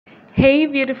Hey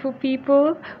beautiful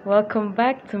people, welcome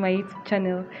back to my YouTube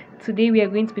channel. Today we are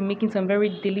going to be making some very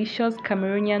delicious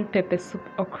Cameroonian pepper soup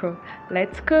okra.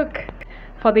 Let's cook.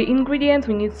 For the ingredients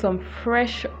we need some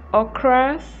fresh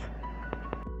okras,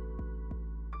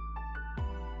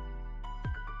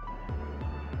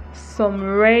 some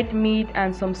red meat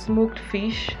and some smoked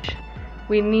fish.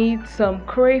 We need some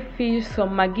crayfish, some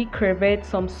Maggi crevettes,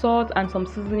 some salt and some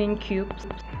seasoning cubes.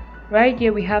 Right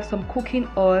here we have some cooking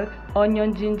oil,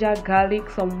 onion, ginger, garlic,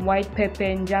 some white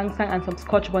pepper, ginseng and some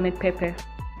scotch bonnet pepper.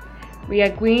 We are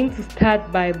going to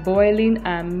start by boiling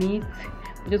our meat.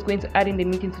 We're just going to add in the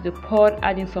meat into the pot,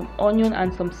 add in some onion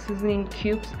and some seasoning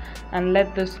cubes and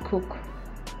let this cook.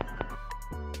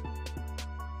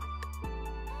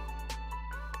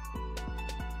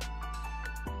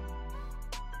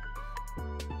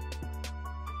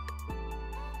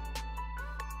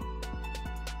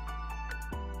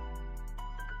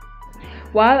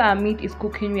 While our meat is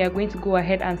cooking, we are going to go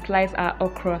ahead and slice our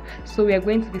okra. So we are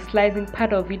going to be slicing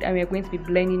part of it and we are going to be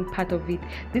blending part of it.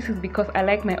 This is because I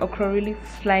like my okra really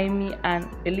slimy and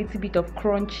a little bit of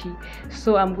crunchy.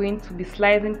 So I'm going to be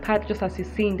slicing part just as you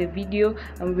see in the video,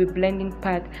 and we'll be blending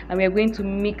part. And we are going to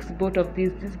mix both of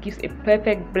these. This gives a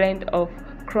perfect blend of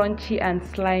crunchy and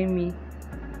slimy.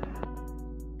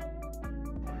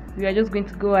 We are just going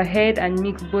to go ahead and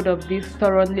mix both of these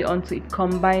thoroughly until it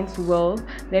combines well.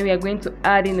 Then we are going to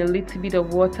add in a little bit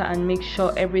of water and make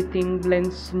sure everything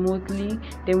blends smoothly.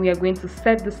 Then we are going to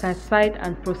set this aside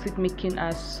and proceed making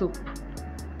our soup.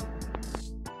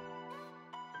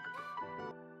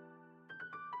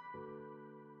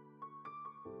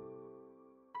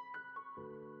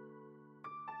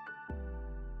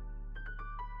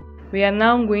 We are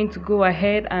now going to go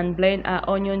ahead and blend our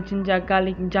onion, ginger,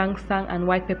 garlic, ginseng and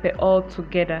white pepper all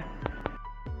together.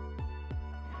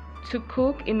 To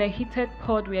cook in a heated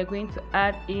pot, we are going to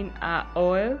add in our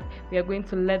oil. We are going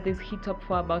to let this heat up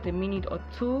for about a minute or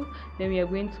two. Then we are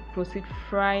going to proceed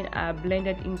frying our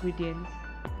blended ingredients.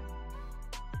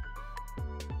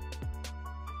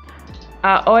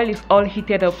 Our oil is all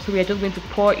heated up, so we are just going to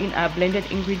pour in our blended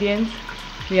ingredients.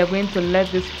 We are going to let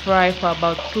this fry for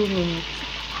about 2 minutes.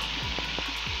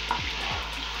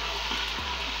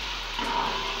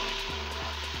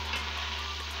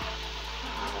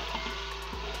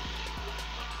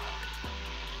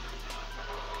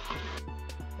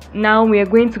 Now we are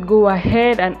going to go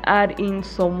ahead and add in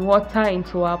some water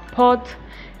into our pot.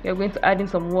 We are going to add in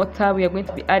some water. We are going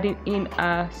to be adding in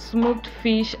our smoked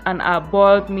fish and our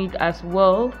boiled meat as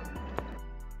well.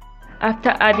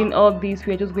 After adding all this,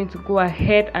 we are just going to go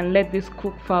ahead and let this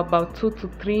cook for about 2 to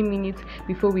 3 minutes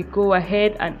before we go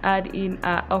ahead and add in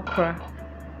our okra.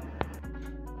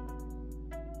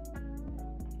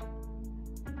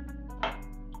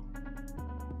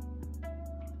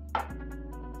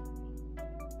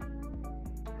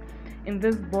 In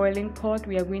this boiling pot,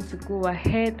 we are going to go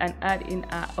ahead and add in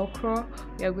our okra.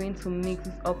 We are going to mix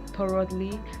this up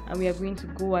thoroughly, and we are going to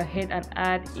go ahead and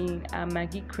add in our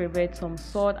Maggi crevettes, some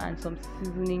salt and some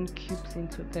seasoning cubes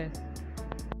into this.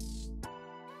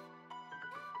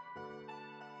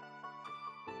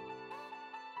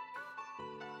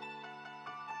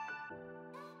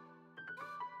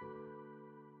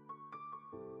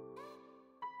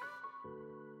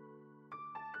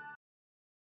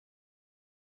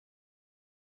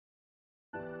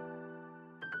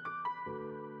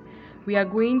 We are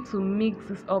going to mix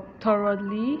this up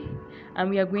thoroughly, and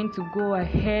we are going to go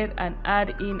ahead and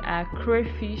add in our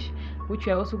crayfish, which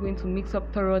we are also going to mix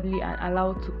up thoroughly and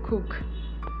allow to cook.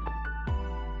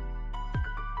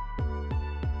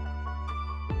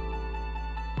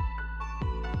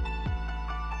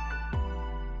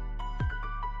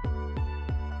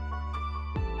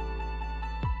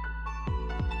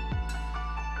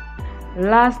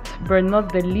 Last but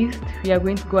not the least, we are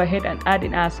going to go ahead and add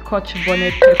in our scotch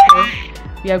bonnet pepper.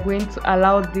 We are going to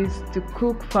allow this to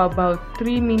cook for about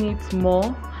 3 minutes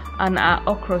more, and our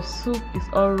okra soup is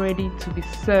all ready to be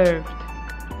served.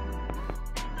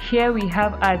 Here we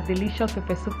have our delicious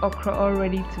pepper soup okra all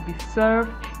ready to be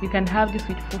served. You can have this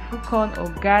with fufu corn or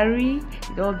gari.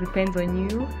 It all depends on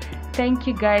you. Thank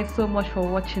you guys so much for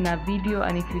watching our video,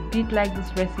 and if you did like this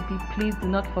recipe, please do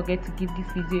not forget to give this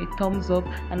video a thumbs up,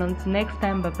 and until next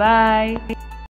time, bye bye.